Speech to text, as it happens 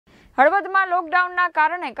હળવદમાં લોકડાઉનના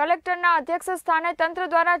કારણે કલેક્ટરના અધ્યક્ષ સ્થાને તંત્ર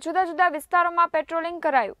દ્વારા જુદા જુદા વિસ્તારોમાં પેટ્રોલિંગ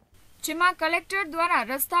કરાયું, જેમાં કલેક્ટર દ્વારા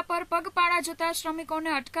રસ્તા પર પગપાળા જતા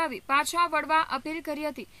શ્રમિકોને અટકાવી પાછા વળવા અપીલ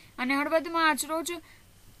કરી હતી અને હળવદમાં આજરોજ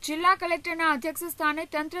જિલ્લા કલેક્ટરના અધ્યક્ષ સ્થાને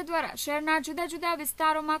તંત્ર દ્વારા શહેરના જુદા જુદા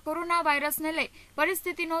વિસ્તારોમાં કોરોના વાયરસને લઈ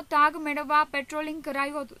પરિસ્થિતિનો તાગ મેળવવા પેટ્રોલિંગ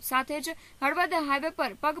કરાયું હતું। સાથે જ હળવદ હાઈવે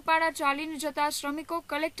પર પગપાળા ચાલીને જતા શ્રમિકો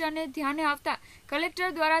કલેક્ટરને ધ્યાને આવતા કલેક્ટર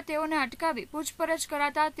દ્વારા તેઓને અટકાવી પૂછપરછ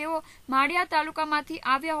કરાતા તેઓ માળિયા તાલુકામાંથી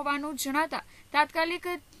આવ્યા હોવાનું જણાતા તાત્કાલિક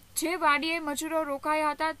જે વાડીએ મજૂરો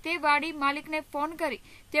રોકાયા હતા તે વાડી માલિકને ફોન કરી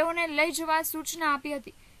તેઓને લઈ જવા સૂચના આપી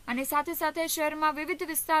હતી અને સાથે સાથે શહેરમાં વિવિધ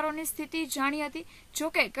વિસ્તારોની સ્થિતિ જાણી હતી।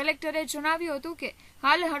 જોકે કલેક્ટરે જણાવ્યું હતું કે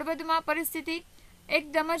હાલ હળવદમાં પરિસ્થિતિ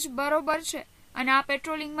એકદમ જ બરોબર છે અને આ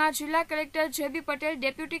પેટ્રોલિંગમાં જિલ્લા collector જે.બી. Patel,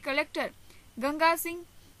 deputy collector Gangasingh,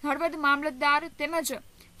 Halvad મામલતદાર તેમજ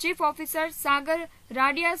ચીફ ઓફિસર સાગર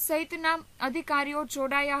રાડિયા સહિતના અધિકારીઓ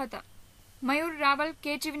જોડાયા હતા। મયુર રાવલ,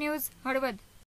 KTV ન્યૂઝ, હળવદ।